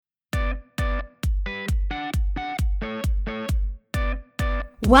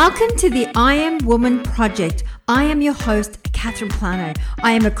Welcome to the I Am Woman Project. I am your host, Catherine Plano.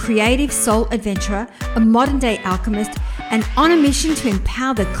 I am a creative soul adventurer, a modern day alchemist, and on a mission to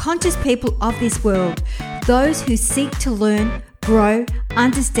empower the conscious people of this world, those who seek to learn, grow,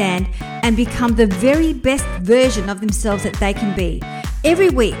 understand, and become the very best version of themselves that they can be.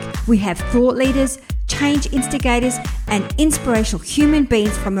 Every week, we have thought leaders, change instigators, and inspirational human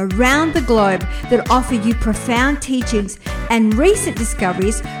beings from around the globe that offer you profound teachings and recent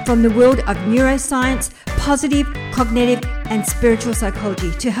discoveries from the world of neuroscience, positive, cognitive, and spiritual psychology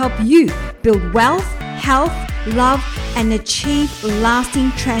to help you build wealth, health, love, and achieve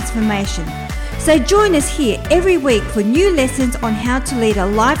lasting transformation. So join us here every week for new lessons on how to lead a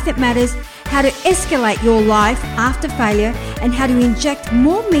life that matters, how to escalate your life after failure, and how to inject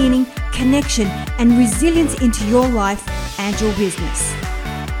more meaning, connection, and resilience into your life and your business.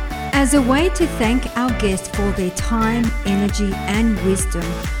 As a way to thank our guests for their time, energy, and wisdom,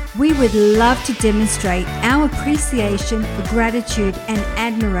 we would love to demonstrate our appreciation, gratitude, and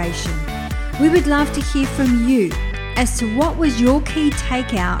admiration. We would love to hear from you as to what was your key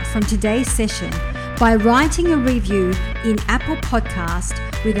takeout from today's session by writing a review in Apple Podcast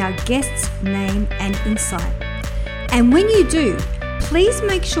with our guest's name and insight. And when you do, please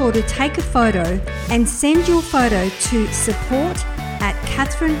make sure to take a photo and send your photo to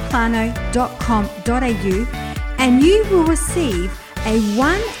support@catherineplano.com.au, and you will receive a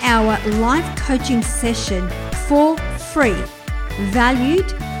 1-hour life coaching session for free,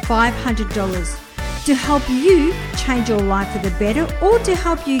 valued $500, to help you change your life for the better, or to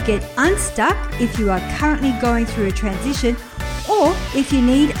help you get unstuck if you are currently going through a transition, or if you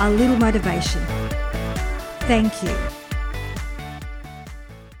need a little motivation. Thank you.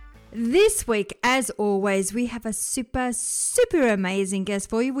 This week, as always, we have a super amazing guest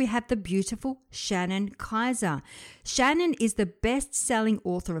for you. We have the beautiful Shannon Kaiser. Shannon is the best-selling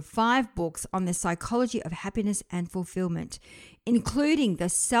author of 5 books on the psychology of happiness and fulfillment, including The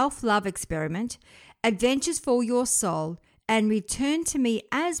Self-Love Experiment, Adventures for Your Soul, and Return to Me,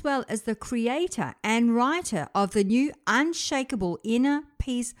 as well as the creator and writer of the new Unshakable Inner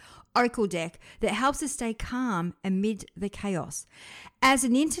Peace Oracle deck that helps us stay calm amid the chaos. As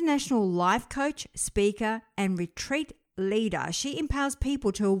an international life coach, speaker, and retreat leader, she empowers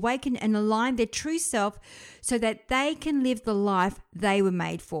people to awaken and align their true self so that they can live the life they were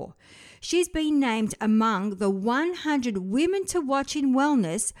made for. She's been named among the 100 women to watch in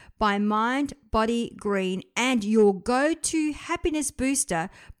wellness by Mind, Body, Green, and your go-to happiness booster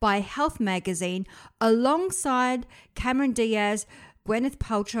by Health Magazine, alongside Cameron Diaz, Gwyneth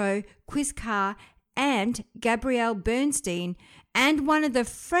Paltrow, Chris Carr, and Gabrielle Bernstein, and one of the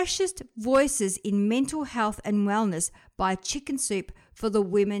freshest voices in mental health and wellness by Chicken Soup for the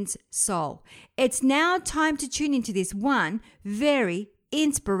Women's Soul. It's now time to tune into this one very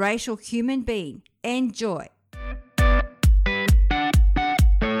inspirational human being. Enjoy.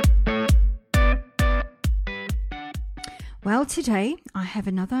 Well, today I have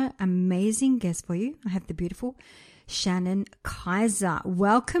another amazing guest for you. I have the beautiful Shannon Kaiser.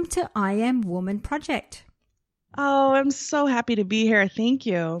 Welcome to I Am Woman Project. Oh, I'm so happy to be here. Thank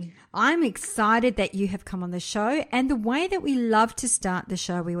you. I'm excited that you have come on the show. And the way that we love to start the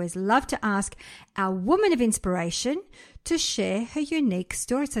show, we always love to ask our woman of inspiration to share her unique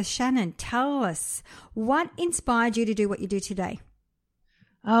story. So Shannon, tell us, what inspired you to do what you do today?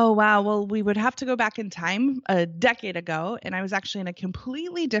 Oh, wow. Well, we would have to go back in time a decade ago, and I was actually in a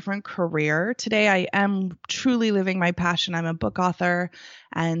completely different career. Today, I am truly living my passion. I'm a book author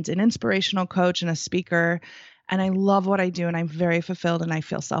and an inspirational coach and a speaker, and I love what I do, and I'm very fulfilled, and I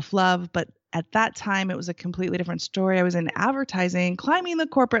feel self-love. But at that time, it was a completely different story. I was in advertising, climbing the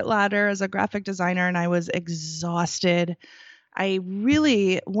corporate ladder as a graphic designer, and I was exhausted. I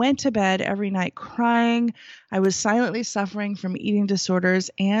really went to bed every night crying. I was silently suffering from eating disorders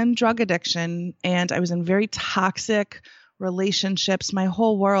and drug addiction, and I was in very toxic relationships. My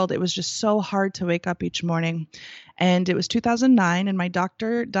whole world, it was just so hard to wake up each morning. And it was 2009, and my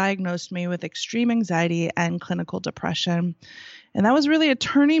doctor diagnosed me with extreme anxiety and clinical depression. And that was really a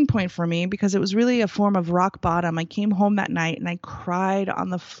turning point for me because it was really a form of rock bottom. I came home that night and I cried on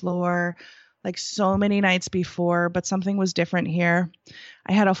the floor like so many nights before, but something was different here.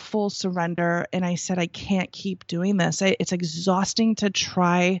 I had a full surrender, and I said, I can't keep doing this. It's exhausting to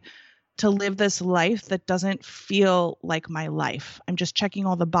try to live this life that doesn't feel like my life. I'm just checking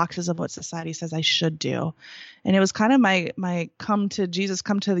all the boxes of what society says I should do. And it was kind of my come to Jesus,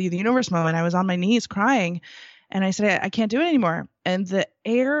 come to the universe moment. I was on my knees crying, and I said, I can't do it anymore. And the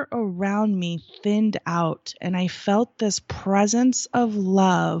air around me thinned out, and I felt this presence of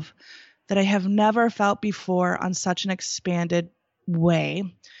love that I have never felt before on such an expanded way.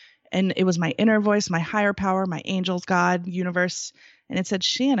 And it was my inner voice, my higher power, my angels, God, universe. And it said,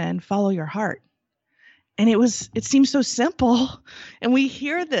 Shannon, follow your heart. And it seems so simple. And we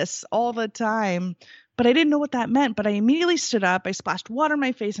hear this all the time, but I didn't know what that meant. But I immediately stood up, I splashed water in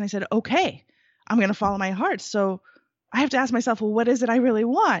my face, and I said, okay, I'm going to follow my heart. So I have to ask myself, well, what is it I really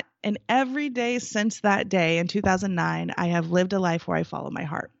want? And every day since that day in 2009, I have lived a life where I follow my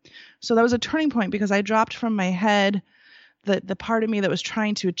heart. So that was a turning point because I dropped from my head the part of me that was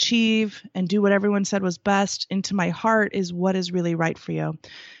trying to achieve and do what everyone said was best into my heart is what is really right for you.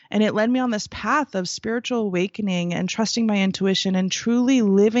 And it led me on this path of spiritual awakening and trusting my intuition and truly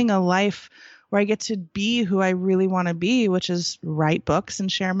living a life where I get to be who I really want to be, which is write books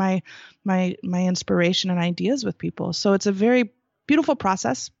and share my inspiration and ideas with people. So it's a very beautiful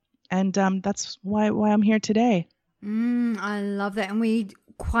process. And that's why I'm here today. I love that. And we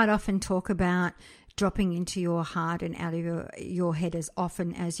quite often talk about dropping into your heart and out of your head as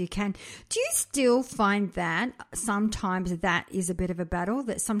often as you can. Do you still find that sometimes that is a bit of a battle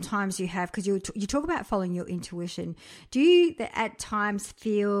that sometimes you have, because you talk about following your intuition. Do you at times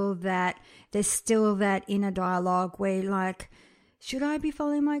feel that there's still that inner dialogue where like, should I be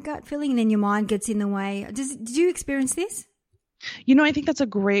following my gut feeling? And then your mind gets in the way. Did you experience this? I think that's a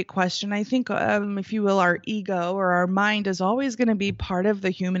great question. I think, if you will, our ego or our mind is always going to be part of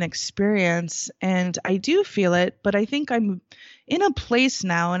the human experience. And I do feel it, but I think I'm in a place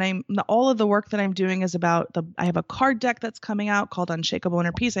now, and all of the work that I'm doing is about I have a card deck that's coming out called Unshakable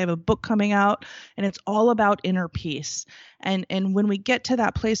Inner Peace. I have a book coming out, and it's all about inner peace. And when we get to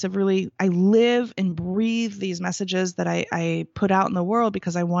that place of really, I live and breathe these messages that I put out in the world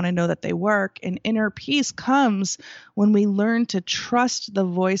because I want to know that they work. And inner peace comes when we learn to trust the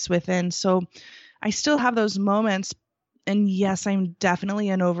voice within. So I still have those moments. And yes, I'm definitely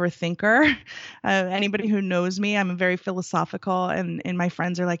an overthinker. Anybody who knows me, I'm very philosophical, and my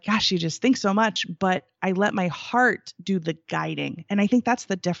friends are like, gosh, you just think so much. But I let my heart do the guiding. And I think that's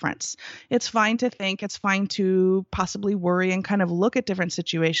the difference. It's fine to think, it's fine to possibly worry and kind of look at different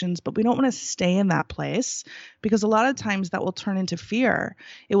situations, but we don't want to stay in that place because a lot of times that will turn into fear.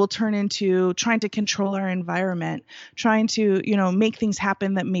 It will turn into trying to control our environment, trying to, make things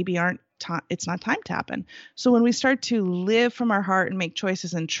happen that maybe it's not time to happen. So when we start to live from our heart and make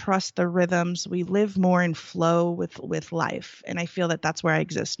choices and trust the rhythms, we live more in flow with life. And I feel that that's where I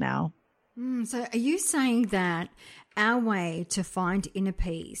exist now. So are you saying that our way to find inner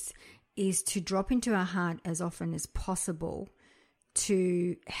peace is to drop into our heart as often as possible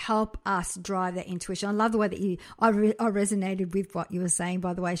to help us drive that intuition? I love the way that I resonated with what you were saying,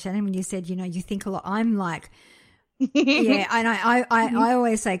 by the way, Shannon, when you said, you think a lot. I'm like, yeah, and I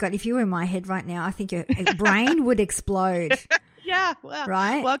always say, God, if you were in my head right now, I think your brain would explode. Yeah, well,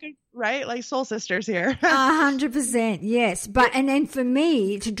 right. Welcome, right? Like soul sisters here. 100%, yes. And then for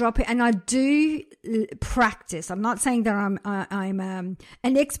me to drop it, and I do practice. I'm not saying that I'm an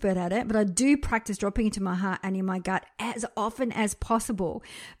expert at it, but I do practice dropping into my heart and in my gut as often as possible.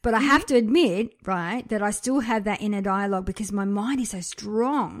 But I have to admit, right, that I still have that inner dialogue because my mind is so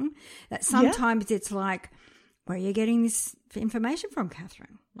strong that sometimes it's like, where are you getting this information from,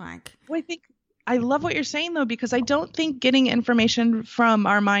 Catherine? Well, I love what you're saying, though, because I don't think getting information from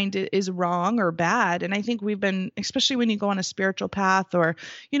our mind is wrong or bad. And I think we've been, especially when you go on a spiritual path or,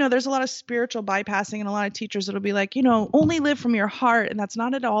 there's a lot of spiritual bypassing and a lot of teachers that'll be like, only live from your heart. And that's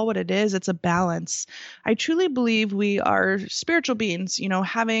not at all what it is. It's a balance. I truly believe we are spiritual beings,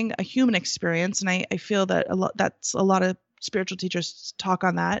 having a human experience. And I feel that that's a lot of spiritual teachers talk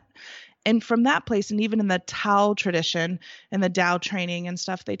on that. And from that place, and even in the Tao tradition and the Tao training and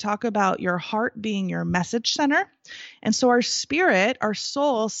stuff, they talk about your heart being your message center. And so our spirit, our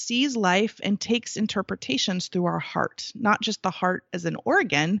soul sees life and takes interpretations through our heart, not just the heart as an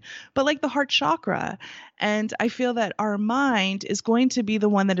organ, but like the heart chakra. And I feel that our mind is going to be the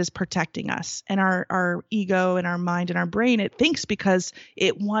one that is protecting us, and our ego and our mind and our brain, it thinks because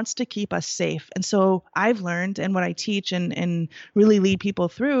it wants to keep us safe. And so I've learned, and what I teach and really lead people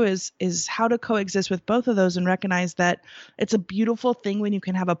through is how to coexist with both of those and recognize that it's a beautiful thing when you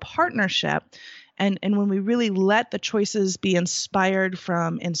can have a partnership. And when we really let the choices be inspired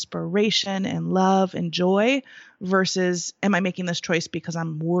from inspiration and love and joy versus, am I making this choice because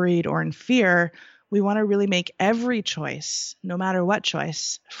I'm worried or in fear? We want to really make every choice, no matter what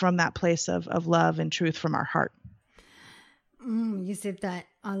choice, from that place of love and truth from our heart. You said that.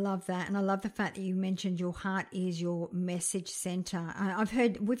 I love that. And I love the fact that you mentioned your heart is your message center.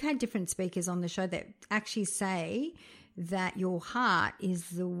 We've had different speakers on the show that actually say that your heart is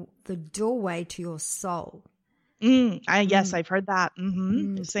the doorway to your soul. Yes, I've heard that.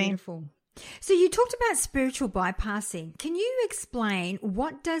 It's Same. beautiful. So you talked about spiritual bypassing. Can you explain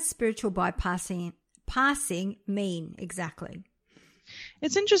what does spiritual passing mean exactly?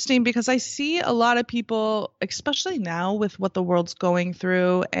 It's interesting because I see a lot of people, especially now with what the world's going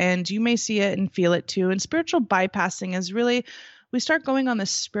through, and you may see it and feel it too. And spiritual bypassing is really, we start going on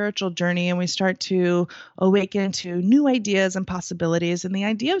this spiritual journey and we start to awaken to new ideas and possibilities. And the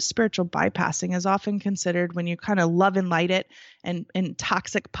idea of spiritual bypassing is often considered when you kind of love and light it and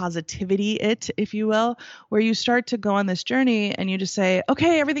toxic positivity it, if you will, where you start to go on this journey and you just say,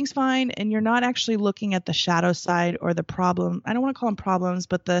 okay, everything's fine. And you're not actually looking at the shadow side or the problem. I don't want to call them problems,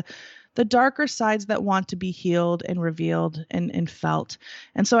 but the darker sides that want to be healed and revealed and felt.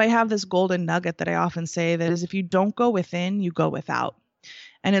 And so I have this golden nugget that I often say that is, if you don't go within, you go without.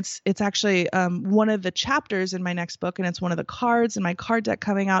 And it's actually one of the chapters in my next book, and it's one of the cards in my card deck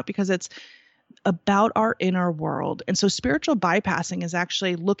coming out because it's about our inner world. And so spiritual bypassing is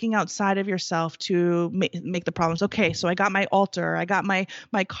actually looking outside of yourself to make the problems. Okay, so I got my altar, I got my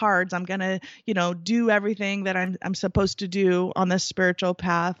cards. I'm going to, do everything that I'm supposed to do on this spiritual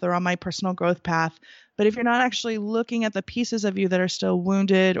path or on my personal growth path. But if you're not actually looking at the pieces of you that are still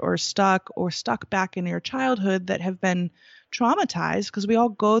wounded or stuck back in your childhood that have been traumatized, because we all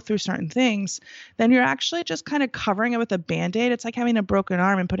go through certain things, then you're actually just kind of covering it with a Band-Aid. It's like having a broken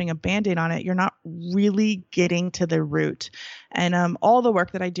arm and putting a Band-Aid on it. You're not really getting to the root. And all the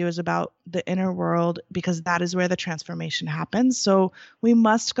work that I do is about the inner world because that is where the transformation happens. So we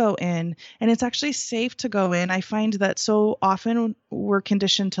must go in, and it's actually safe to go in. I find that so often we're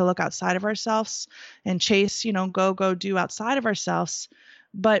conditioned to look outside of ourselves and chase, go do outside of ourselves.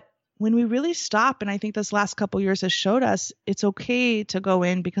 But when we really stop, and I think this last couple years has showed us, it's okay to go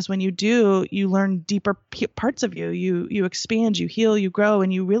in, because when you do, you learn deeper parts of you. You expand, you heal, you grow,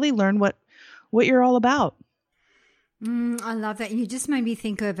 and you really learn what you're all about. I love that. You just made me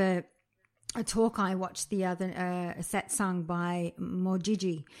think of a talk I watched the other, a satsang by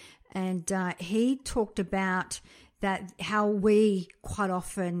Mojiji, and he talked about that how we quite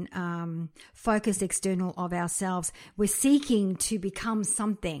often focus external of ourselves. We're seeking to become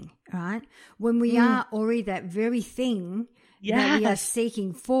something, right? When we are already that very thing that we are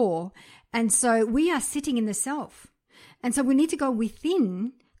seeking for. And so we are sitting in the self. And so we need to go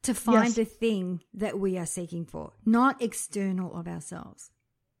within to find the thing that we are seeking for, not external of ourselves.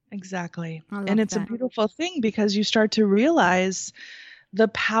 Exactly. And it's a beautiful thing because you start to realize the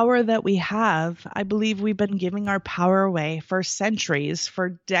power that we have. I believe we've been giving our power away for centuries,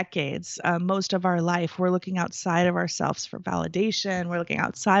 for decades, most of our life. We're looking outside of ourselves for validation. We're looking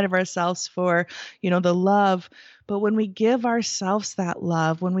outside of ourselves for, the love. But when we give ourselves that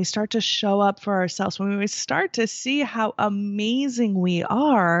love, when we start to show up for ourselves, when we start to see how amazing we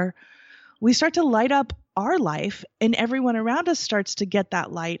are, we start to light up our life, and everyone around us starts to get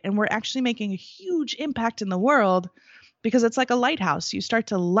that light. And we're actually making a huge impact in the world. Because it's like a lighthouse. You start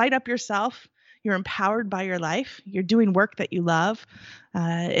to light up yourself. You're empowered by your life. You're doing work that you love.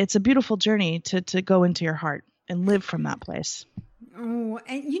 It's a beautiful journey to go into your heart and live from that place. Oh,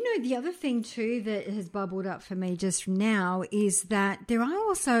 and the other thing too that has bubbled up for me just now is that there are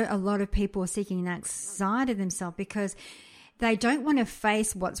also a lot of people seeking outside of themselves because they don't want to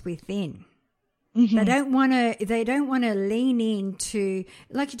face what's within. Mm-hmm. They don't want to lean into,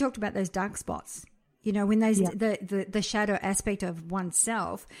 like you talked about, those dark spots. When those the shadow aspect of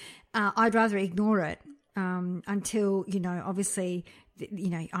oneself, I'd rather ignore it until obviously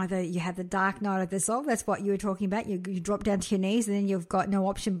either you have the dark night of the soul. That's what you were talking about. You drop down to your knees, and then you've got no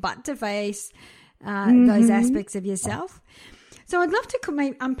option but to face those aspects of yourself. So I'd love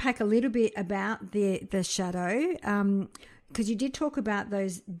to unpack a little bit about the shadow, because you did talk about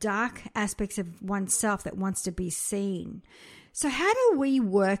those dark aspects of oneself that wants to be seen. So how do we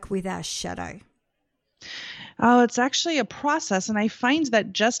work with our shadow? Oh, it's actually a process. And I find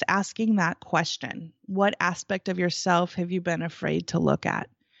that just asking that question, what aspect of yourself have you been afraid to look at,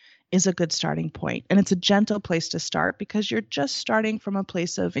 is a good starting point. And it's a gentle place to start because you're just starting from a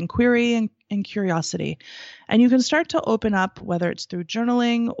place of inquiry and curiosity. And you can start to open up, whether it's through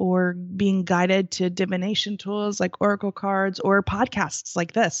journaling or being guided to divination tools like oracle cards or podcasts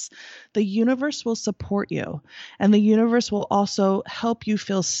like this. The universe will support you, and the universe will also help you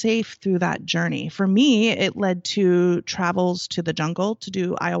feel safe through that journey. For me, it led to travels to the jungle to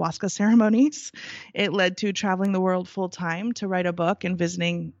do ayahuasca ceremonies. It led to traveling the world full time to write a book and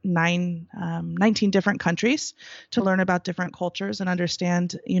visiting 19 different countries to learn about different cultures and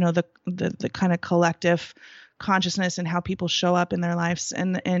understand, the kind of collective consciousness and how people show up in their lives.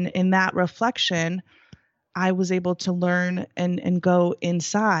 And in that reflection, I was able to learn and go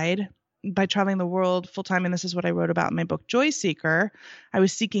inside by traveling the world full time, and this is what I wrote about in my book, Joy Seeker, I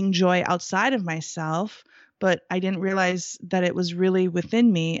was seeking joy outside of myself, but I didn't realize that it was really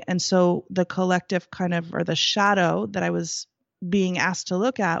within me. And so the collective kind of, or the shadow that I was being asked to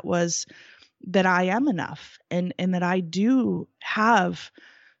look at was that I am enough, and that I do have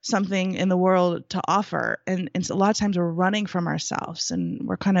something in the world to offer. And so a lot of times we're running from ourselves, and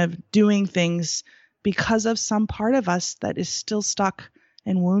we're kind of doing things because of some part of us that is still stuck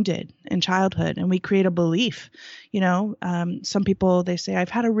and wounded in childhood. And we create a belief, some people, they say, I've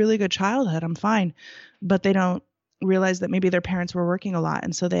had a really good childhood, I'm fine, but they don't realize that maybe their parents were working a lot.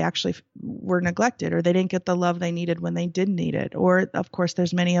 And so they actually were neglected, or they didn't get the love they needed when they did need it. Or of course,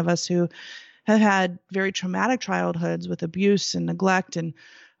 there's many of us who have had very traumatic childhoods with abuse and neglect and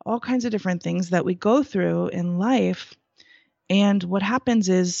all kinds of different things that we go through in life. And what happens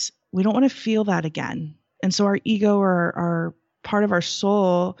is we don't want to feel that again. And so our ego, or our part of our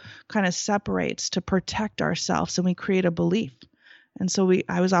soul, kind of separates to protect ourselves, and we create a belief. And so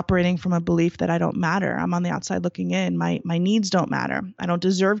I was operating from a belief that I don't matter. I'm on the outside looking in. My needs don't matter. I don't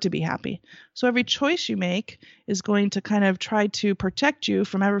deserve to be happy. So every choice you make is going to kind of try to protect you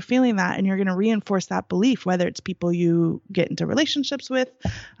from ever feeling that. And you're going to reinforce that belief, whether it's people you get into relationships with,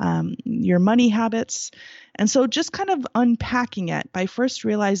 your money habits. And so just kind of unpacking it by first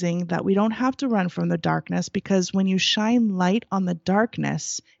realizing that we don't have to run from the darkness, because when you shine light on the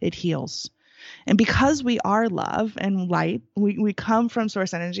darkness, it heals. And because we are love and light, we come from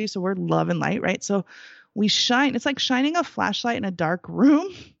source energy. So we're love and light, right? So we shine. It's like shining a flashlight in a dark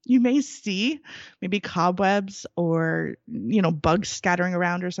room. You may see maybe cobwebs or, bugs scattering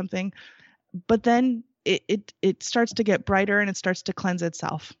around or something, but then it starts to get brighter, and it starts to cleanse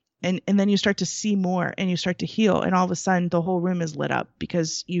itself. And then you start to see more, and you start to heal. And all of a sudden the whole room is lit up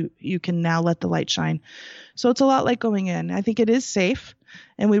because you can now let the light shine. So it's a lot like going in. I think it is safe,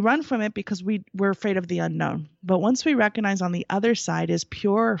 and we run from it because we're afraid of the unknown. But once we recognize on the other side is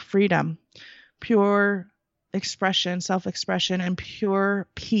pure freedom, pure expression, self-expression, and pure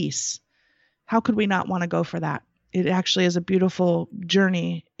peace, how could we not want to go for that? It actually is a beautiful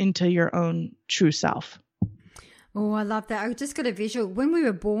journey into your own true self. Oh, I love that. I just got a visual. When we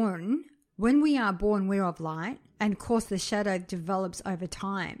are born, we're of light. And of course, the shadow develops over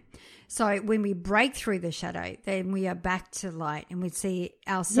time. So when we break through the shadow, then we are back to light, and we see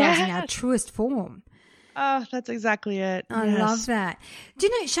ourselves in our truest form. Oh, that's exactly it. I love that. Do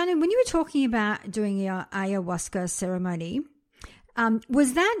you know, Shannon, when you were talking about doing your ayahuasca ceremony,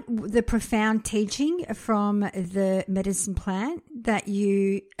 was that the profound teaching from the medicine plant that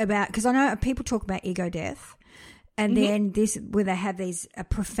because I know people talk about ego death. And then where they have these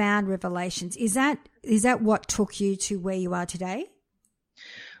profound revelations. Is that what took you to where you are today?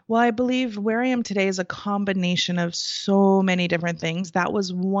 Well, I believe where I am today is a combination of so many different things. That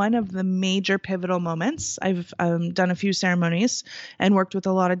was one of the major pivotal moments. I've done a few ceremonies and worked with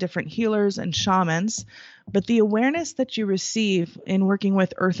a lot of different healers and shamans. But the awareness that you receive in working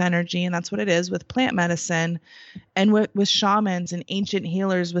with earth energy, and that's what it is with plant medicine, and with shamans and ancient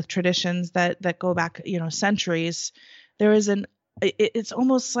healers with traditions that go back, centuries, there is it's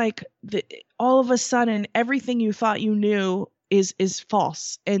almost like all of a sudden everything you thought you knew is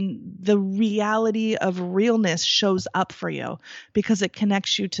false, and the reality of realness shows up for you because it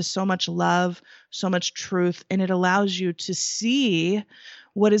connects you to so much love, so much truth, and it allows you to see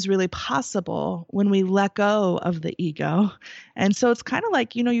what is really possible when we let go of the ego. And so it's kind of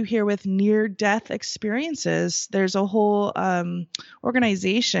like, you hear with near-death experiences, there's a whole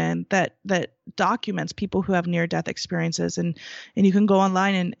organization that documents people who have near-death experiences, and you can go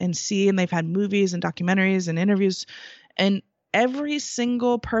online and see, and they've had movies and documentaries and interviews, and every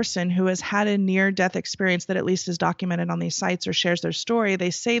single person who has had a near-death experience that at least is documented on these sites or shares their story,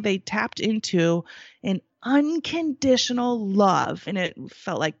 they say they tapped into an unconditional love, and it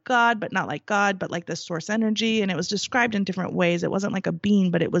felt like God, but not like God, but like this source energy. And it was described in different ways. It wasn't like a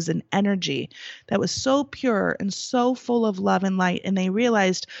being, but it was an energy that was so pure and so full of love and light. And they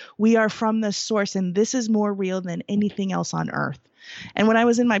realized we are from this source, and this is more real than anything else on earth. And when I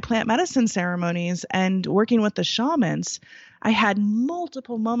was in my plant medicine ceremonies and working with the shamans, I had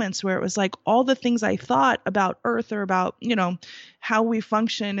multiple moments where it was like all the things I thought about earth or about, how we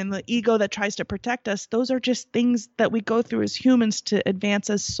function and the ego that tries to protect us. Those are just things that we go through as humans to advance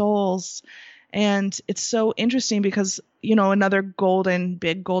as souls. And it's so interesting because, another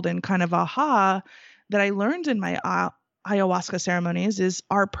big golden kind of aha that I learned in my ayahuasca ceremonies is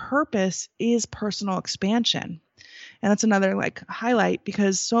our purpose is personal expansion. And that's another highlight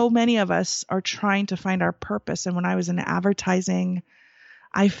because so many of us are trying to find our purpose. And when I was in advertising,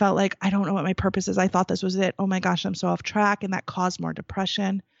 I felt like, I don't know what my purpose is. I thought this was it. Oh my gosh, I'm so off track. And that caused more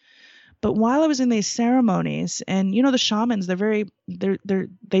depression. But while I was in these ceremonies, and the shamans,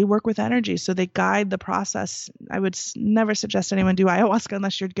 they work with energy, so they guide the process. I would never suggest anyone do ayahuasca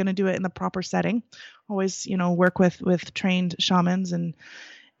unless you're going to do it in the proper setting. Always, work with trained shamans, and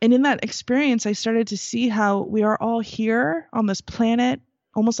in that experience, I started to see how we are all here on this planet,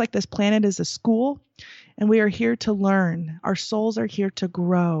 almost like this planet is a school, and we are here to learn. Our souls are here to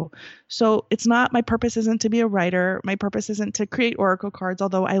grow. So my purpose isn't to be a writer. My purpose isn't to create oracle cards,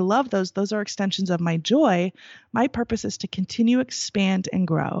 although I love those. Those are extensions of my joy. My purpose is to continue, expand, and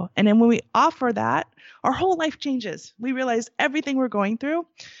grow. And then when we offer that, our whole life changes. We realize everything we're going through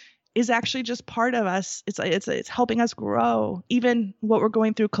is actually just part of us. It's helping us grow. Even what we're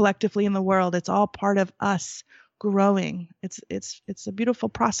going through collectively in the world, it's all part of us growing. It's a beautiful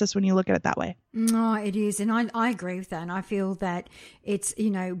process when you look at it that way. No, it is. And I agree with that. And I feel that it's,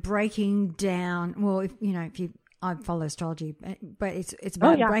 breaking down, well, I follow astrology, but it's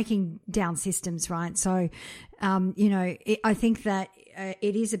about breaking down systems, right? So, I think that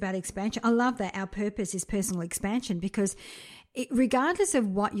it is about expansion. I love that our purpose is personal expansion, because regardless of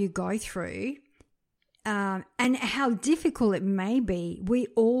what you go through, and how difficult it may be, we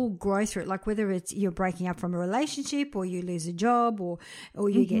all grow through it. Like whether it's you're breaking up from a relationship, or you lose a job, or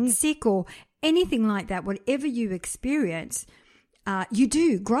you get sick, or anything like that, whatever you experience, you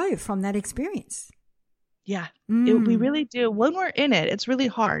do grow from that experience. Yeah, we really do. When we're in it, it's really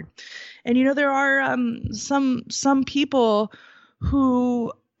hard. And, there are some people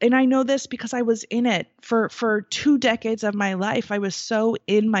who, and I know this because I was in it for 2 decades of my life. I was so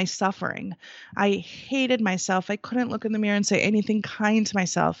in my suffering. I hated myself. I couldn't look in the mirror and say anything kind to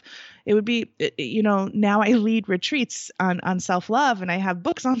myself. It would be, now I lead retreats on self-love, and I have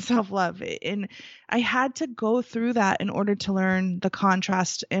books on self-love. And I had to go through that in order to learn the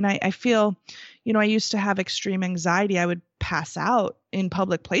contrast. And I feel, I used to have extreme anxiety. I would pass out in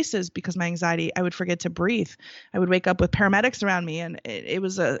public places because my anxiety, I would forget to breathe. I would wake up with paramedics around me, and it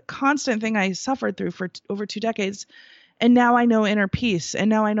was a constant thing I suffered through for over 2 decades. And now I know inner peace, and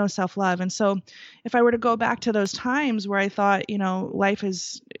now I know self-love. And so if I were to go back to those times where I thought, life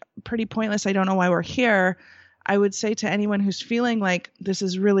is pretty pointless, I don't know why we're here, I would say to anyone who's feeling like this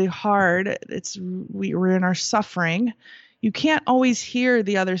is really hard, we're in our suffering. You can't always hear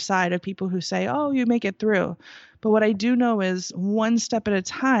the other side of people who say, oh, you make it through. But what I do know is one step at a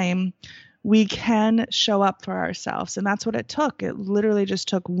time, we can show up for ourselves. And that's what it took. It literally just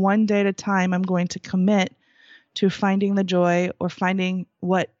took one day at a time. I'm going to commit to finding the joy, or finding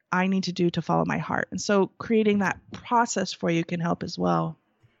what I need to do to follow my heart. And so creating that process for you can help as well.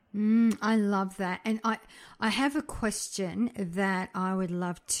 I love that. And I have a question that I would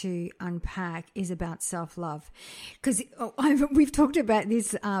love to unpack, is about self-love. Because we've talked about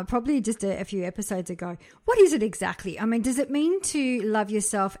this probably just a few episodes ago. What is it exactly? I mean, does it mean to love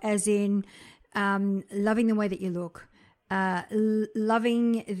yourself as in loving the way that you look,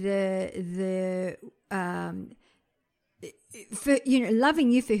 loving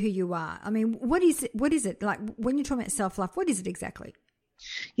loving you for who you are? I mean, what is it like when you're talking about self-love? What is it exactly?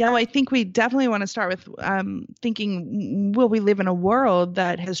 Yeah, well, I think we definitely want to start with thinking, we live in a world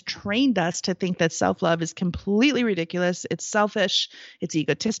that has trained us to think that self-love is completely ridiculous. It's selfish. It's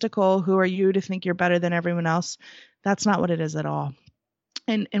egotistical. Who are you to think you're better than everyone else? That's not what it is at all.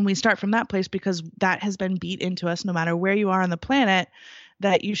 And we start from that place because that has been beat into us, no matter where you are on the planet,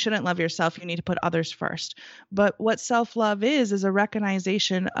 that you shouldn't love yourself. You need to put others first. But what self-love is a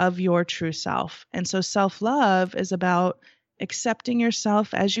recognition of your true self. And so self-love is about accepting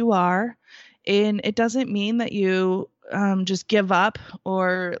yourself as you are. And it doesn't mean that you just give up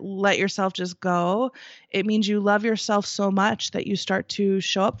or let yourself just go. It means you love yourself so much that you start to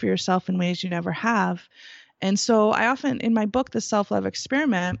show up for yourself in ways you never have. And so I often, in my book, The Self-Love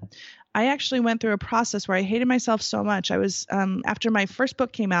Experiment, I actually went through a process where I hated myself so much. I was, after my first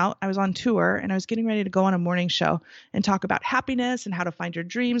book came out, I was on tour and I was getting ready to go on a morning show and talk about happiness and how to find your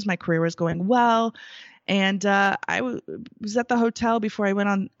dreams. My career was going well. And I was at the hotel before I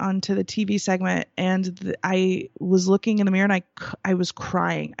went on to the TV segment, and I was looking in the mirror and I was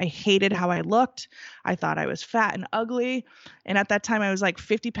crying. I hated how I looked. I thought I was fat and ugly. And at that time I was like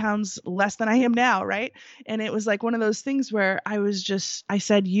 50 pounds less than I am now, right? And it was like one of those things where I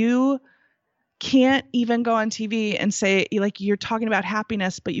said, you can't even go on TV and say, like, you're talking about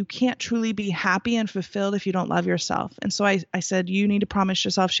happiness, but you can't truly be happy and fulfilled if you don't love yourself. And so I said, you need to promise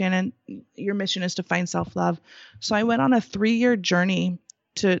yourself, Shannon, your mission is to find self-love. So I went on a 3-year journey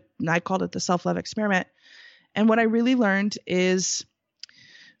I called it the Self-Love Experiment. And what I really learned is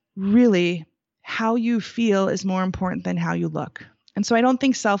really how you feel is more important than how you look. And so I don't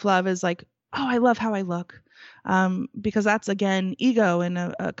think self-love is like, oh, I love how I look. because that's, again, ego and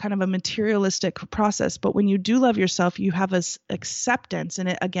a kind of a materialistic process. But when you do love yourself, you have this acceptance.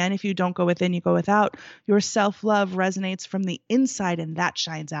 And again, if you don't go within, you go without. Your self-love resonates from the inside, and that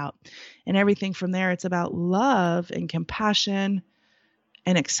shines out. And everything from there, it's about love and compassion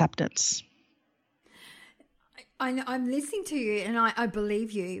and acceptance. I'm listening to you and I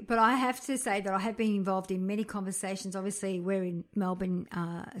believe you, but I have to say that I have been involved in many conversations. Obviously, we're in Melbourne,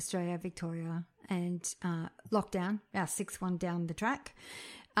 Australia, Victoria, and lockdown, our sixth one down the track,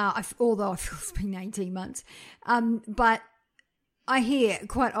 although I feel it's been 18 months. But I hear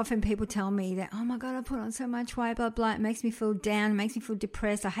quite often people tell me that, oh my God, I put on so much weight, blah, blah. It makes me feel down. It makes me feel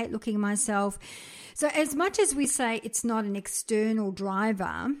depressed. I hate looking at myself. So as much as we say it's not an external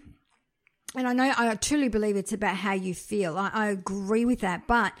driver, and I truly believe it's about how you feel. I agree with that.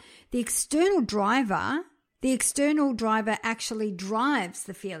 But the external driver actually drives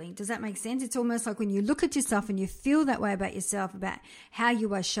the feeling. Does that make sense? It's almost like when you look at yourself and you feel that way about yourself, about how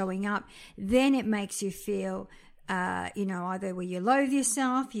you are showing up, then it makes you feel, either where you loathe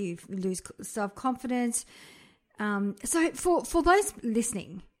yourself, you lose self-confidence. So for those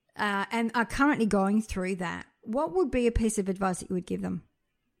listening and are currently going through that, what would be a piece of advice that you would give them?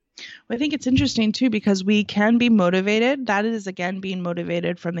 Well, I think it's interesting too, because we can be motivated. That is, again, being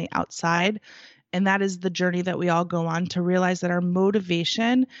motivated from the outside. And that is the journey that we all go on, to realize that our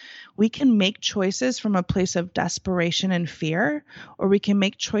motivation, we can make choices from a place of desperation and fear, or we can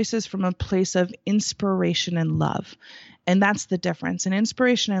make choices from a place of inspiration and love. And that's the difference. And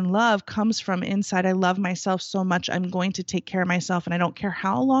inspiration and love comes from inside. I love myself so much. I'm going to take care of myself. And I don't care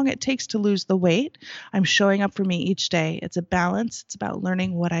how long it takes to lose the weight. I'm showing up for me each day. It's a balance. It's about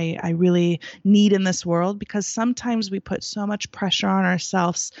learning what I really need in this world, because sometimes we put so much pressure on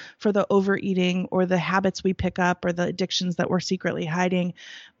ourselves for the overeating or the habits we pick up or the addictions that we're secretly hiding.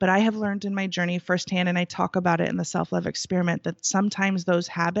 But I have learned in my journey firsthand, and I talk about it in the self-love experiment, that sometimes those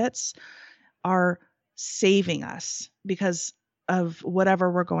habits are saving us because of whatever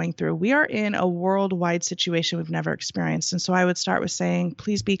we're going through. We are in a worldwide situation we've never experienced. And so I would start with saying,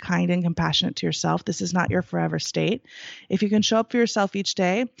 please be kind and compassionate to yourself. This is not your forever state. If you can show up for yourself each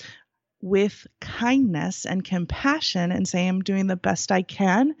day with kindness and compassion and say, I'm doing the best I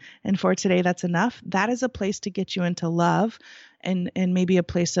can, and for today, that's enough. That is a place to get you into love and maybe a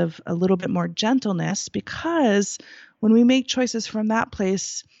place of a little bit more gentleness, because when we make choices from that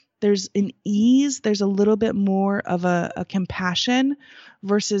place, there's an ease, there's a little bit more of a compassion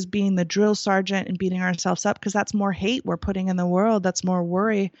versus being the drill sergeant and beating ourselves up, because that's more hate we're putting in the world. That's more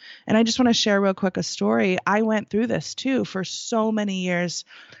worry. And I just want to share real quick a story. I went through this too for so many years.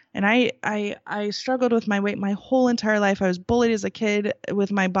 And I struggled with my weight my whole entire life. I was bullied as a kid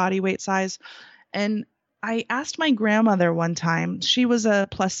with my body weight size. And I asked my grandmother one time, she was a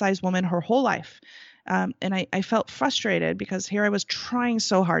plus size woman her whole life. And I felt frustrated because here I was trying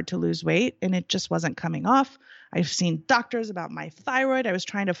so hard to lose weight and it just wasn't coming off. I've seen doctors about my thyroid. I was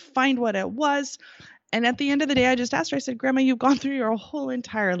trying to find what it was. And at the end of the day, I just asked her, I said, Grandma, you've gone through your whole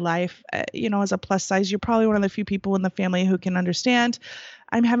entire life, as a plus size. You're probably one of the few people in the family who can understand.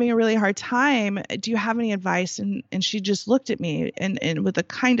 I'm having a really hard time. Do you have any advice? And she just looked at me and with the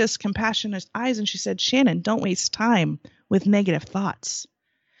kindest, compassionate eyes. And she said, Shannon, don't waste time with negative thoughts.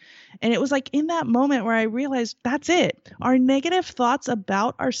 And it was like in that moment where I realized that's it. Our negative thoughts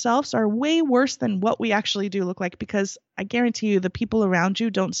about ourselves are way worse than what we actually do look like, because I guarantee you the people around you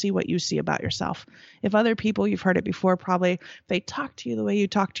don't see what you see about yourself. If other people, you've heard it before, probably, if they talk to you the way you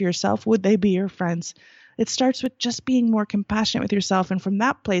talk to yourself, would they be your friends? It starts with just being more compassionate with yourself. And from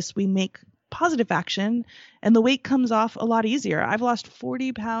that place, we make positive action and the weight comes off a lot easier. I've lost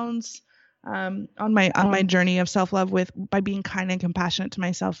 40 pounds on my journey of self-love by being kind and compassionate to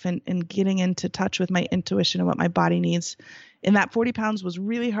myself and getting into touch with my intuition and what my body needs. And that 40 pounds was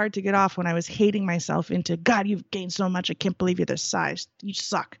really hard to get off when I was hating myself into, God, you've gained so much. I can't believe you're this size. You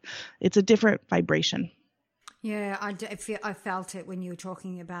suck. It's a different vibration. Yeah, I felt it when you were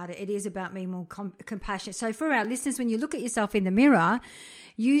talking about it. It is about being more compassionate. So for our listeners, when you look at yourself in the mirror,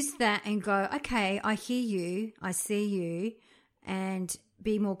 use that and go, okay, I hear you, I see you, and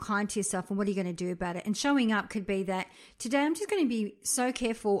be more kind to yourself. And what are you going to do about it? And showing up could be that today I'm just going to be so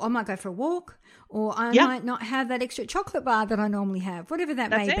careful. I might go for a walk, or I might not have that extra chocolate bar that I normally have, whatever that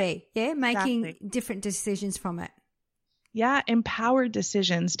may be. Yeah, making different decisions from it. Yeah, empowered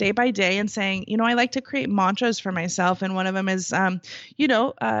decisions day by day and saying, I like to create mantras for myself. And one of them is, I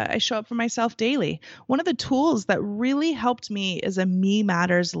show up for myself daily. One of the tools that really helped me is a Me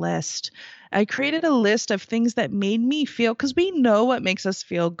Matters list. I created a list of things that made me feel, because we know what makes us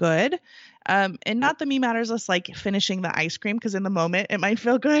feel good. And not the me matters list like finishing the ice cream, because in the moment it might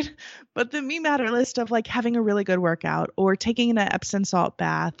feel good, but the me matter list of like having a really good workout, or taking an Epsom salt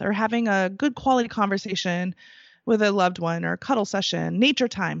bath, or having a good quality conversation with a loved one, or a cuddle session, nature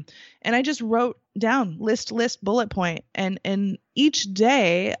time. And I just wrote down list, bullet point. And each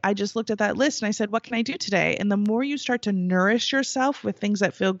day I just looked at that list and I said, what can I do today? And the more you start to nourish yourself with things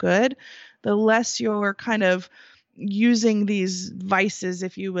that feel good, the less you're kind of using these vices,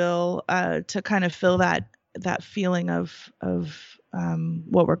 if you will, to kind of fill that feeling of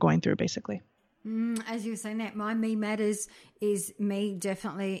what we're going through, basically. As you were saying that, my me matters is me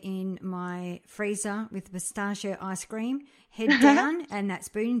definitely in my freezer with pistachio ice cream, head down, and that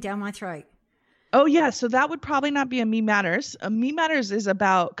spoon down my throat. Oh, yeah. So that would probably not be a me matters. A me matters is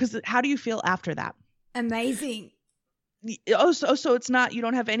about, because how do you feel after that? Amazing. Oh, so it's not, you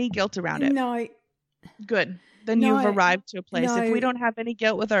don't have any guilt around it. No. Good. Then you've arrived to a place. No. If we don't have any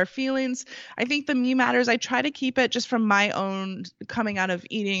guilt with our feelings, I think the me matters, I try to keep it just from my own coming out of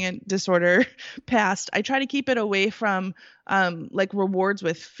eating and disorder past. I try to keep it away from like rewards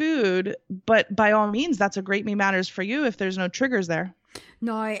with food, but by all means, that's a great me matters for you if there's no triggers there.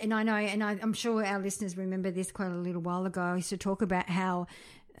 No, and I know, and I'm sure our listeners remember this quite a little while ago. I used to talk about how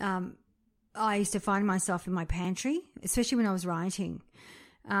I used to find myself in my pantry, especially when I was writing.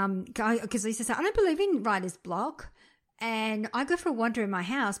 Because I used to say, I don't believe in writer's block, and I go for a wander in my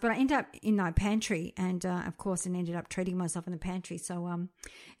house, but I end up in my pantry, and of course, and ended up treating myself in the pantry. So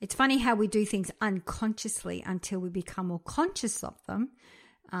it's funny how we do things unconsciously until we become more conscious of them,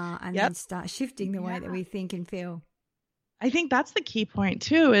 and then start shifting the way that we think and feel. I think that's the key point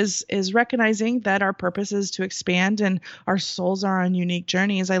too, is recognizing that our purpose is to expand and our souls are on unique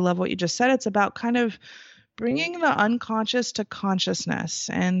journeys. I love what you just said. It's about kind of bringing the unconscious to consciousness.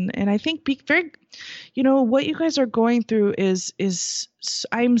 And I think be very, what you guys are going through is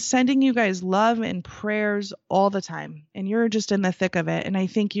I'm sending you guys love and prayers all the time, and you're just in the thick of it. And I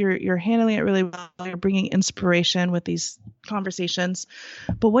think you're handling it really well. You're bringing inspiration with these conversations,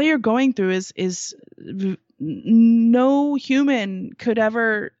 but what you're going through is no human could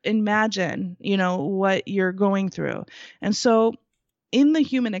ever imagine, what you're going through. And so in the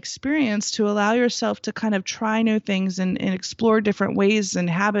human experience, to allow yourself to kind of try new things and explore different ways and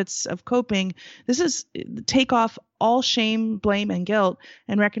habits of coping, this is take off all shame, blame, and guilt,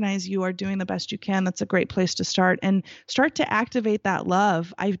 and recognize you are doing the best you can. That's a great place to start, and start to activate that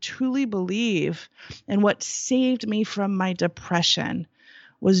love. I truly believe, and what saved me from my depression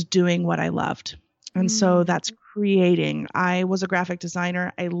was doing what I loved. And so that's creating. I was a graphic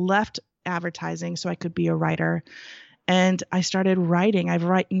designer. I left advertising so I could be a writer. And I started writing. I've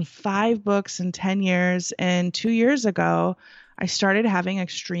written 5 books in 10 years. And 2 years ago, I started having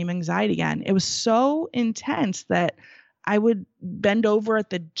extreme anxiety again. It was so intense that I would bend over at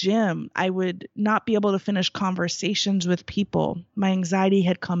the gym. I would not be able to finish conversations with people. My anxiety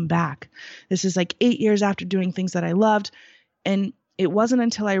had come back. This is like 8 years after doing things that I loved. And it wasn't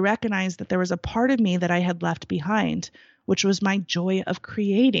until I recognized that there was a part of me that I had left behind, which was my joy of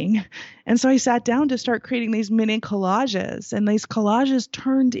creating. And so I sat down to start creating these mini collages, and these collages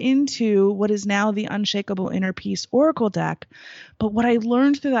turned into what is now the Unshakable Inner Peace Oracle deck. But what I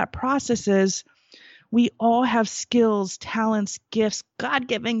learned through that process is we all have skills, talents, gifts,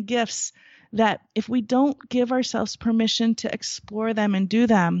 God-given gifts that if we don't give ourselves permission to explore them and do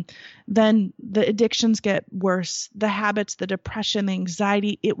them, then the addictions get worse, the habits, the depression, the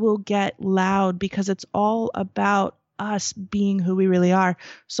anxiety, it will get loud, because it's all about us being who we really are.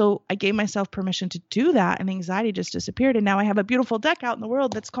 So I gave myself permission to do that, and the anxiety just disappeared. And now I have a beautiful deck out in the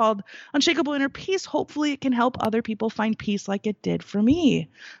world that's called Unshakable Inner Peace. Hopefully it can help other people find peace like it did for me.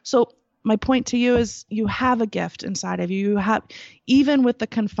 So my point to you is you have a gift inside of you. You have, even with the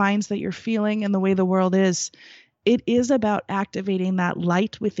confines that you're feeling and the way the world is, it is about activating that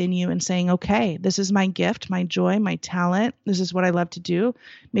light within you and saying, okay, this is my gift, my joy, my talent. This is what I love to do.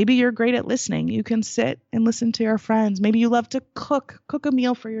 Maybe you're great at listening. You can sit and listen to your friends. Maybe you love to cook a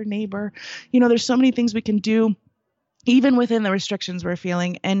meal for your neighbor. There's so many things we can do, even within the restrictions we're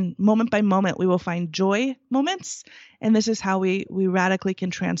feeling. And moment by moment, we will find joy moments. And this is how we radically can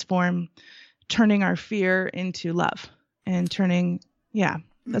transform, turning our fear into love and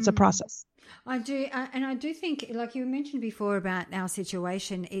that's a process. I do, and I do think, like you mentioned before about our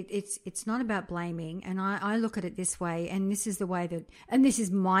situation, it's not about blaming, and I look at it this way, and this is the way that, and this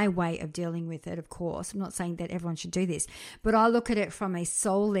is my way of dealing with it, of course. I'm not saying that everyone should do this, but I look at it from a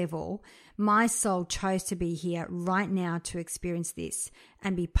soul level. My soul chose to be here right now to experience this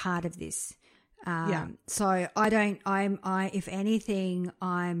and be part of this. So if anything,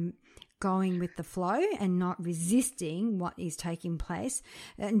 I'm going with the flow and not resisting what is taking place,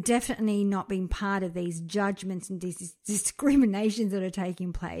 and definitely not being part of these judgments and these discriminations that are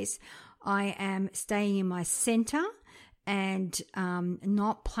taking place. I am staying in my center and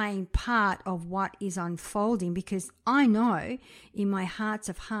not playing part of what is unfolding, because I know in my hearts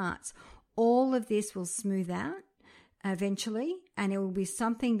of hearts all of this will smooth out eventually, and it will be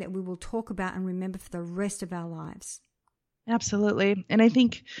something that we will talk about and remember for the rest of our lives. Absolutely. And I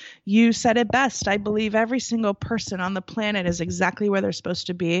think you said it best. I believe every single person on the planet is exactly where they're supposed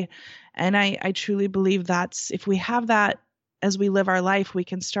to be. And I truly believe that's, if we have that as we live our life, we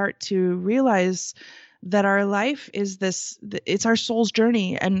can start to realize that our life is this, it's our soul's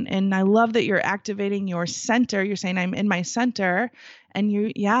journey. And I love that you're activating your center. You're saying I'm in my center.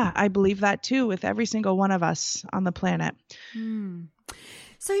 And I believe that too with every single one of us on the planet.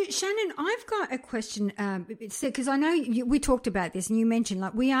 So, Shannon, I've got a question, because I know we talked about this and you mentioned,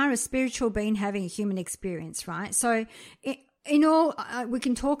 like, we are a spiritual being having a human experience, right? So in all, we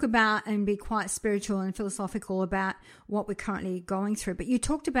can talk about and be quite spiritual and philosophical about what we're currently going through, but you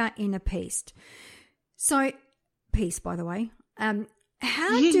talked about inner peace. So, peace, by the way.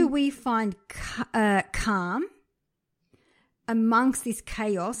 How do we find calm amongst this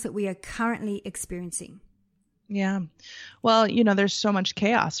chaos that we are currently experiencing? Yeah. Well, there's so much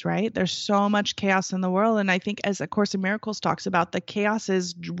chaos, right? There's so much chaos in the world. And I think, as A Course in Miracles talks about, the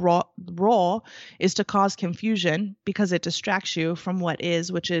chaos's role is to cause confusion because it distracts you from what is,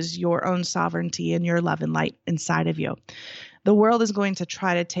 which is your own sovereignty and your love and light inside of you. The world is going to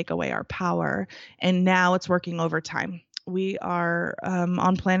try to take away our power, and now it's working overtime. We are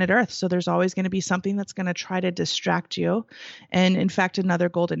on planet Earth, so there's always going to be something that's going to try to distract you. And in fact, another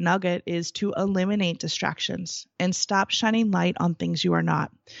golden nugget is to eliminate distractions and stop shining light on things you are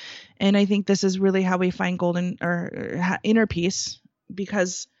not. And I think this is really how we find golden or inner peace,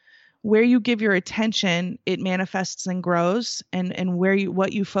 because where you give your attention, it manifests and grows, and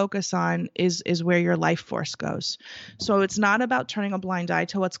what you focus on is where your life force goes. So it's not about turning a blind eye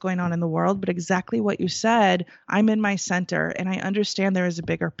to what's going on in the world, but exactly what you said. I'm in my center, and I understand there is a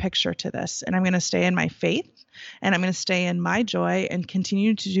bigger picture to this, and I'm going to stay in my faith, and I'm going to stay in my joy and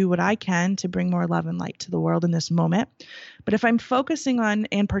continue to do what I can to bring more love and light to the world in this moment. But if I'm focusing on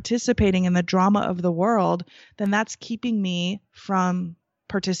and participating in the drama of the world, then that's keeping me from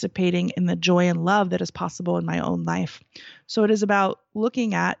participating in the joy and love that is possible in my own life. So it is about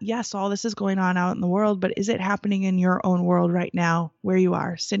looking at, yes, all this is going on out in the world, but is it happening in your own world right now, where you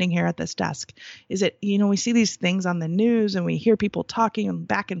are sitting here at this desk? Is it, we see these things on the news and we hear people talking and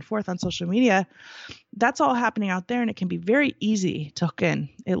back and forth on social media. That's all happening out there, and it can be very easy to hook in.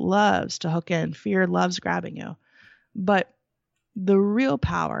 It loves to hook in. Fear loves grabbing you. But the real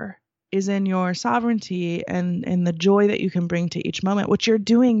power is in your sovereignty and the joy that you can bring to each moment, which you're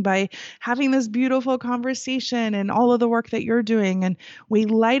doing by having this beautiful conversation and all of the work that you're doing. And we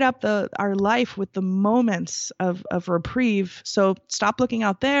light up our life with the moments of reprieve. So stop looking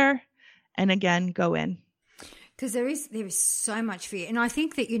out there and again, go in. Because there is so much fear. And I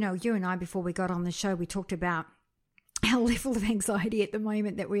think that, you and I, before we got on the show, we talked about our level of anxiety at the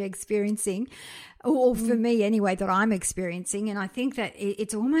moment that we're experiencing, or for me anyway, that I'm experiencing. And I think that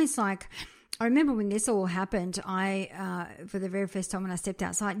it's almost like, I remember when this all happened, for the very first time when I stepped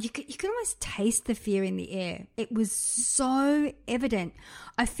outside, you could almost taste the fear in the air. It was so evident.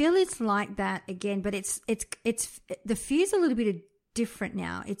 I feel it's like that again, but it's the fear's a little bit different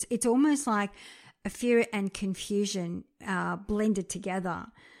now. It's almost like a fear and confusion blended together.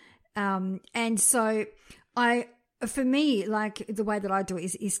 And so for me, like, the way that I do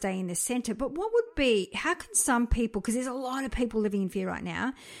it is stay in the center. But how can some people, because there's a lot of people living in fear right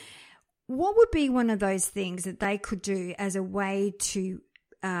now, what would be one of those things that they could do as a way to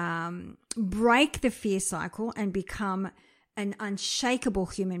break the fear cycle and become an unshakable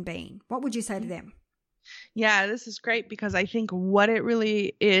human being? What would you say to them? Yeah, this is great, because I think what it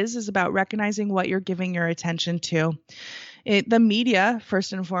really is about recognizing what you're giving your attention to. The media,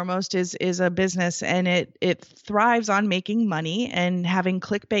 first and foremost, is a business, and it thrives on making money and having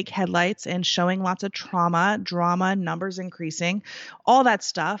clickbait headlights and showing lots of trauma, drama, numbers increasing, all that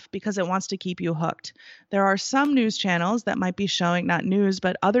stuff, because it wants to keep you hooked. There are some news channels that might be showing, not news,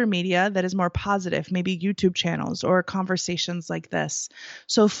 but other media that is more positive, maybe YouTube channels or conversations like this.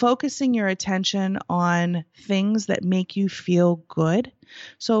 So focusing your attention on things that make you feel good.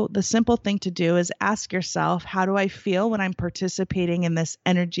 So the simple thing to do is ask yourself, how do I feel when I'm participating in this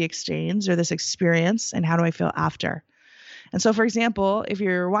energy exchange or this experience, and how do I feel after? And so, for example, if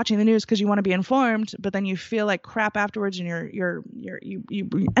you're watching the news because you want to be informed, but then you feel like crap afterwards, and your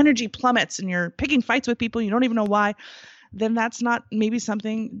energy plummets, and you're picking fights with people, you don't even know why, then that's not maybe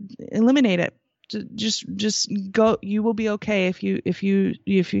something, eliminate it. Just go. You will be okay if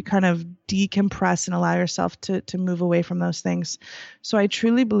you kind of decompress and allow yourself to move away from those things. So I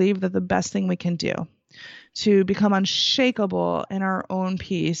truly believe that the best thing we can do to become unshakable in our own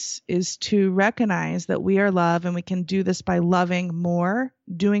peace is to recognize that we are love, and we can do this by loving more,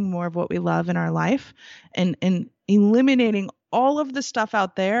 doing more of what we love in our life, and eliminating all of the stuff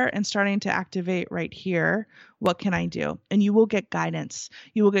out there and starting to activate right here. What can I do? And you will get guidance.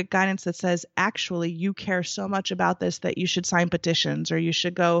 You will get guidance that says, actually, you care so much about this that you should sign petitions, or you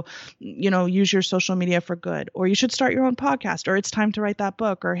should go, use your social media for good, or you should start your own podcast, or it's time to write that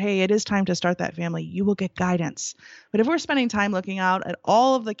book, or, hey, it is time to start that family. You will get guidance. But if we're spending time looking out at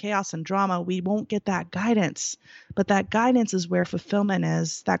all of the chaos and drama, we won't get that guidance. But that guidance is where fulfillment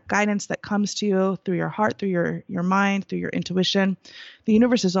is, that guidance that comes to you through your heart, through your mind, through your intuition. The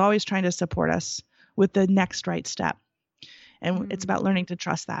universe is always trying to support us with the next right step. And it's about learning to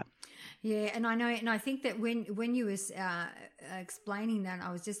trust that. Yeah. And I know, and I think that when you was explaining that,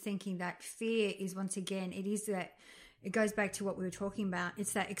 I was just thinking that fear is, once again, it goes back to what we were talking about.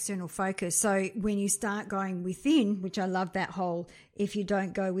 It's that external focus. So when you start going within, which I love that whole, if you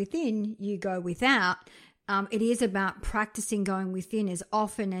don't go within, you go without. It is about practicing going within as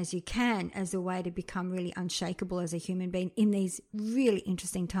often as you can as a way to become really unshakable as a human being in these really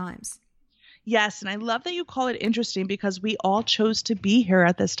interesting times. Yes. And I love that you call it interesting, because we all chose to be here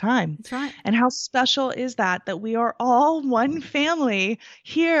at this time. That's right. And how special is that we are all one family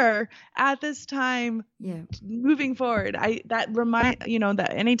here at this time, moving forward. That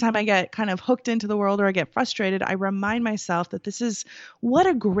anytime I get kind of hooked into the world or I get frustrated, I remind myself that this is what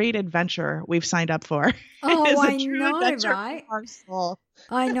a great adventure we've signed up for. Oh, I know, right? Our soul.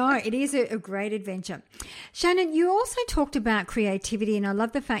 I know. It is a great adventure. Shannon, you also talked about creativity, and I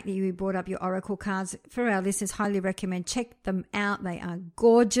love the fact that you brought up your Oracle cards. For our listeners, highly recommend. Check them out. They are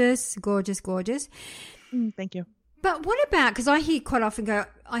gorgeous, gorgeous, gorgeous. Thank you. But what about, because I hear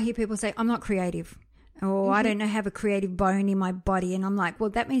people say, I'm not creative. Or I don't have a creative bone in my body. And I'm like, well,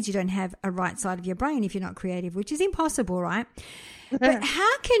 that means you don't have a right side of your brain if you're not creative, which is impossible, right? But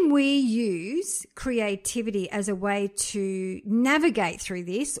how can we use creativity as a way to navigate through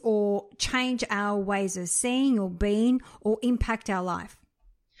this, or change our ways of seeing or being, or impact our life?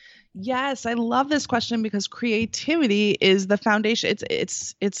 Yes, I love this question, because creativity is the foundation.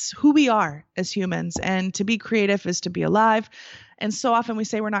 It's who we are as humans, and to be creative is to be alive. And so often we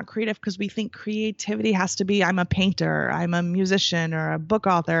say we're not creative because we think creativity has to be, I'm a painter, I'm a musician, or a book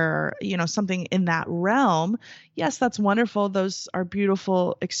author, or, something in that realm. Yes, that's wonderful. Those are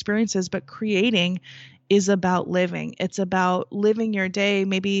beautiful experiences, but creating is about living. It's about living your day.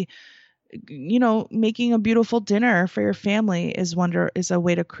 Maybe, making a beautiful dinner for your family is a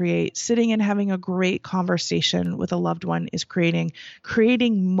way to create. Sitting and having a great conversation with a loved one is creating.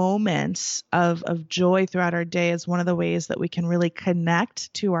 Creating moments of joy throughout our day is one of the ways that we can really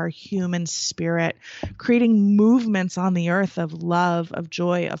connect to our human spirit. Creating movements on the earth of love, of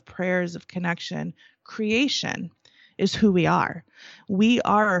joy, of prayers, of connection. Creation is who we are. We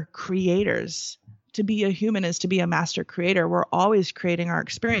are creators. To be a human is to be a master creator. We're always creating our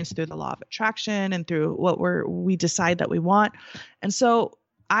experience through the law of attraction and through what we decide that we want. And so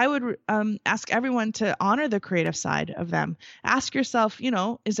I would ask everyone to honor the creative side of them. Ask yourself,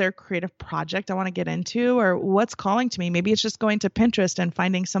 is there a creative project I want to get into, or what's calling to me? Maybe it's just going to Pinterest and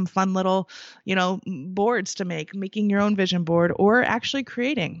finding some fun little, boards to making your own vision board, or actually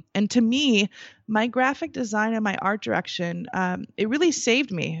creating. And to me, my graphic design and my art direction, it really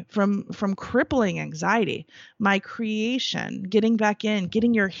saved me from crippling anxiety. My creation, getting back in,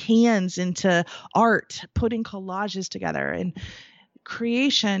 getting your hands into art, putting collages together, and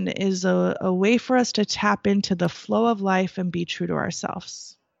creation is a way for us to tap into the flow of life and be true to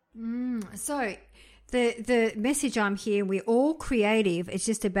ourselves. So the message I'm hearing, we're all creative. It's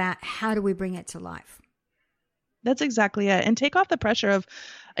just about how do we bring it to life? That's exactly it. And take off the pressure of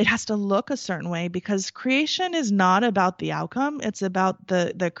it has to look a certain way, because creation is not about the outcome. It's about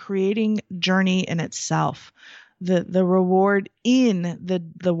the creating journey in itself, the reward in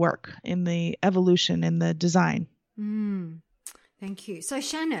the work, in the evolution, in the design. Thank you. So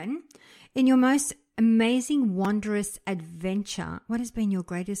Shannon, in your most amazing, wondrous adventure, what has been your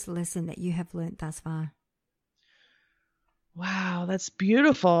greatest lesson that you have learned thus far? Wow, that's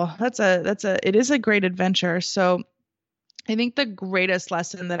beautiful. It is a great adventure. So I think the greatest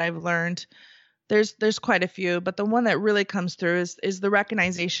lesson that I've learned, there's quite a few, but the one that really comes through is the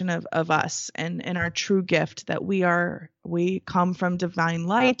recognition of us and our true gift, that we come from divine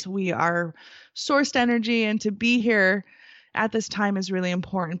light. We are sourced energy, and to be here at this time is really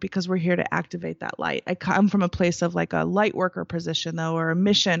important because we're here to activate that light. I come from a place of like a light worker position though, or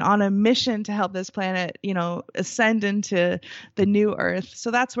on a mission to help this planet, ascend into the new earth.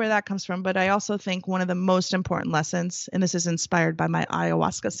 So that's where that comes from. But I also think one of the most important lessons, and this is inspired by my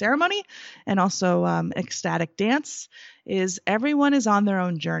ayahuasca ceremony and also ecstatic dance, is everyone is on their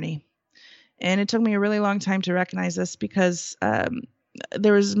own journey. And it took me a really long time to recognize this because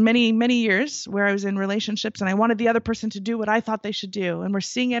there was many, many years where I was in relationships and I wanted the other person to do what I thought they should do. And we're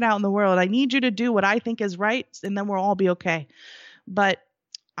seeing it out in the world. I need you to do what I think is right, and then we'll all be okay. But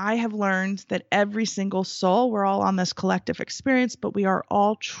I have learned that every single soul, we're all on this collective experience, but we are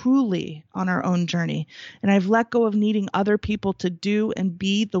all truly on our own journey. And I've let go of needing other people to do and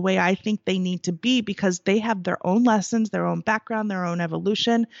be the way I think they need to be because they have their own lessons, their own background, their own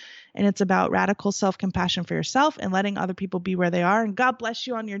evolution. And it's about radical self-compassion for yourself and letting other people be where they are. And God bless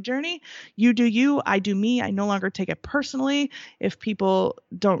you on your journey. You do you, I do me. I no longer take it personally if people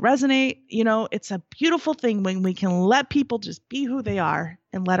don't resonate. It's a beautiful thing when we can let people just be who they are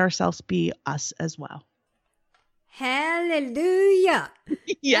and let ourselves be us as well. Hallelujah.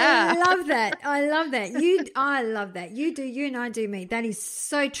 Yeah. I love that. I love that. You do you and I do me. That is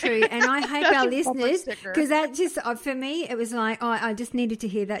so true. And I hope our listeners, because that just, for me, it was like, I just needed to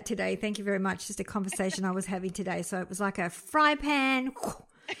hear that today. Thank you very much. Just a conversation I was having today. So it was like a fry pan.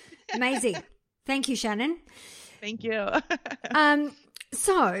 Amazing. Thank you, Shannon. Thank you.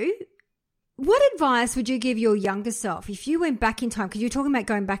 So what advice would you give your younger self if you went back in time? Because you're talking about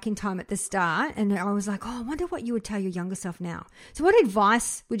going back in time at the start, and I was like, I wonder what you would tell your younger self now. So what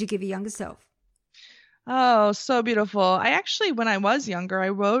advice would you give your younger self? Oh, so beautiful. I actually, when I was younger, I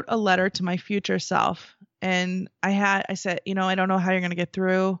wrote a letter to my future self, and I said, I don't know how you're going to get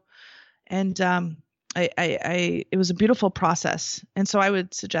through. And it was a beautiful process. And so I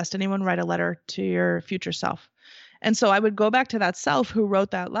would suggest anyone write a letter to your future self. And so I would go back to that self who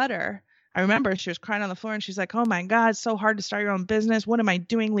wrote that letter. I remember she was crying on the floor and she's like, oh my God, it's so hard to start your own business. What am I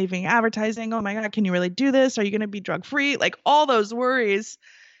doing leaving advertising? Oh my God, can you really do this? Are you going to be drug free? Like all those worries.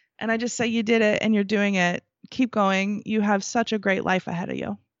 And I just say, you did it and you're doing it. Keep going. You have such a great life ahead of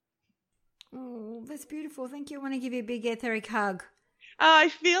you. Oh, that's beautiful. Thank you. I want to give you a big etheric hug. Oh, I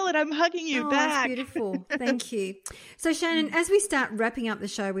feel it. I'm hugging you back. That's beautiful. Thank you. So Shannon, as we start wrapping up the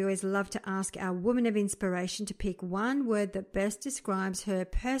show, we always love to ask our woman of inspiration to pick one word that best describes her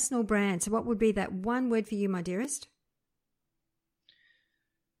personal brand. So what would be that one word for you, my dearest?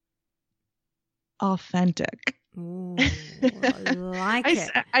 Authentic. Ooh, I like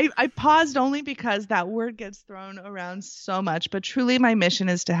it. I paused only because that word gets thrown around so much, but truly my mission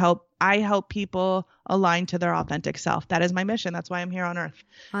is to help people align to their authentic self. That is my mission. That's why I'm here on earth.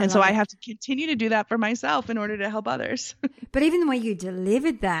 So I have to continue to do that for myself in order to help others. But even the way you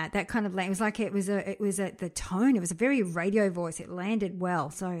delivered that kind of language, like it was the tone, it was a very radio voice. It landed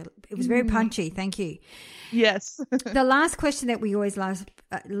well. So it was very punchy. Thank you. Yes. The last question that we always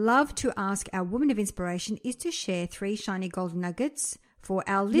love to ask our woman of inspiration is to share 3 shiny golden nuggets for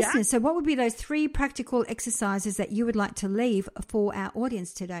our listeners. Yeah. So what would be those 3 practical exercises that you would like to leave for our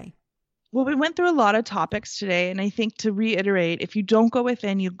audience today? Well, we went through a lot of topics today, and I think to reiterate, if you don't go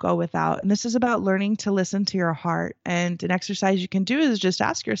within, you go without. And this is about learning to listen to your heart. And an exercise you can do is just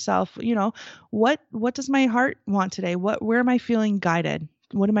ask yourself, what does my heart want today? Where am I feeling guided?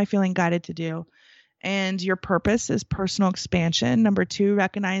 What am I feeling guided to do? And your purpose is personal expansion. Number 2,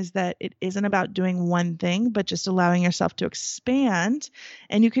 recognize that it isn't about doing one thing, but just allowing yourself to expand.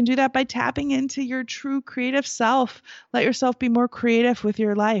 And you can do that by tapping into your true creative self. Let yourself be more creative with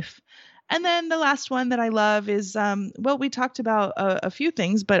your life. And then the last one that I love is, we talked about a few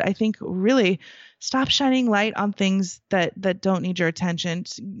things, but I think really stop shining light on things that don't need your attention.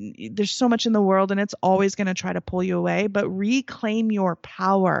 There's so much in the world and it's always going to try to pull you away, but reclaim your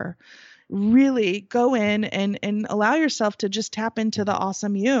power. Really go in and allow yourself to just tap into the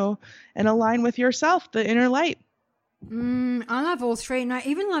awesome you and align with yourself, the inner light. I love all 3. And I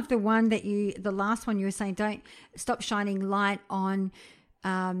even love the last one you were saying, don't stop shining light on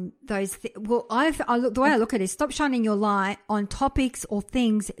those the way I look at it is stop shining your light on topics or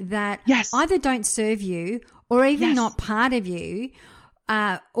things that either don't serve you or even not part of you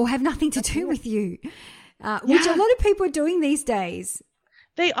or have nothing to do with you, which a lot of people are doing these days.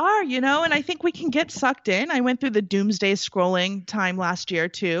 They are, and I think we can get sucked in. I went through the doomsday scrolling time last year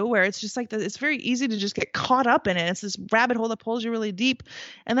too, where it's just like it's very easy to just get caught up in it. It's this rabbit hole that pulls you really deep.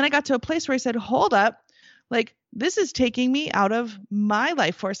 And then I got to a place where I said, hold up. Like, this is taking me out of my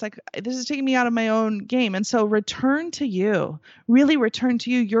life force. Like, this is taking me out of my own game. And so return to you, really return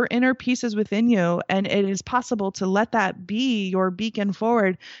to you. Your inner peace is within you, and it is possible to let that be your beacon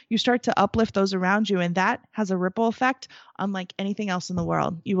forward. You start to uplift those around you, and that has a ripple effect unlike anything else in the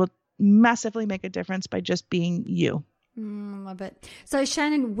world. You will massively make a difference by just being you. Love it. So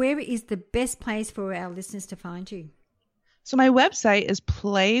Shannon, where is the best place for our listeners to find you? So my website is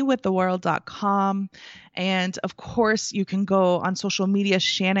playwiththeworld.com. And of course, you can go on social media,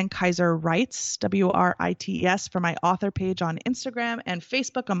 Shannon Kaiser Writes, WRITES, for my author page on Instagram and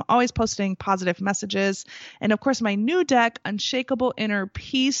Facebook. I'm always posting positive messages. And of course, my new deck, Unshakable Inner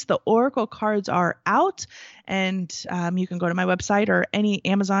Peace, the Oracle cards are out. And you can go to my website, or any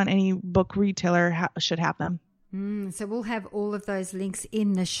Amazon, any book retailer should have them. So we'll have all of those links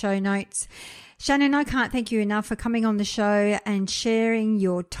in the show notes. Shannon, I can't thank you enough for coming on the show and sharing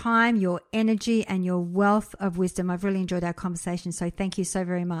your time, your energy, and your wealth of wisdom. I've really enjoyed our conversation, so thank you so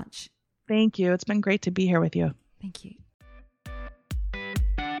very much. Thank you. It's been great to be here with you. Thank you.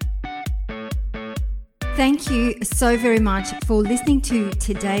 Thank you so very much for listening to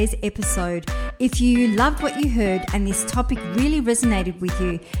today's episode. If you loved what you heard and this topic really resonated with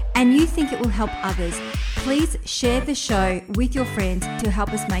you and you think it will help others, please share the show with your friends to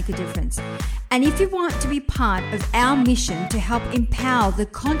help us make a difference. And if you want to be part of our mission to help empower the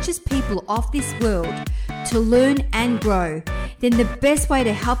conscious people of this world to learn and grow, then the best way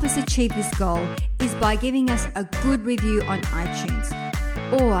to help us achieve this goal is by giving us a good review on iTunes.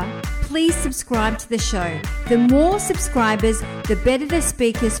 Or please subscribe to the show. The more subscribers, the better the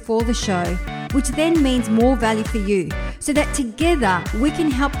speakers for the show, which then means more value for you, so that together we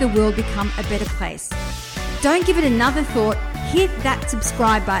can help the world become a better place. Don't give it another thought. Hit that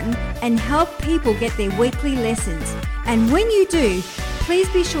subscribe button and help people get their weekly lessons. And when you do, please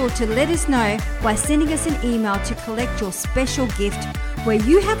be sure to let us know by sending us an email to collect your special gift, where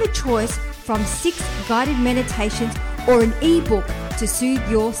you have a choice from 6 guided meditations or an ebook to soothe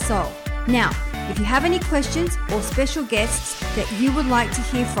your soul. Now, if you have any questions or special guests that you would like to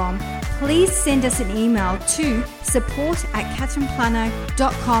hear from, please send us an email to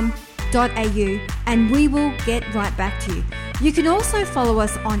support@katherineplano.com.au and we will get right back to you. You can also follow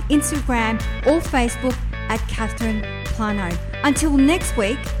us on Instagram or Facebook at Catherine Plano. Until next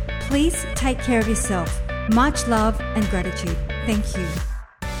week, please take care of yourself. Much love and gratitude. Thank you.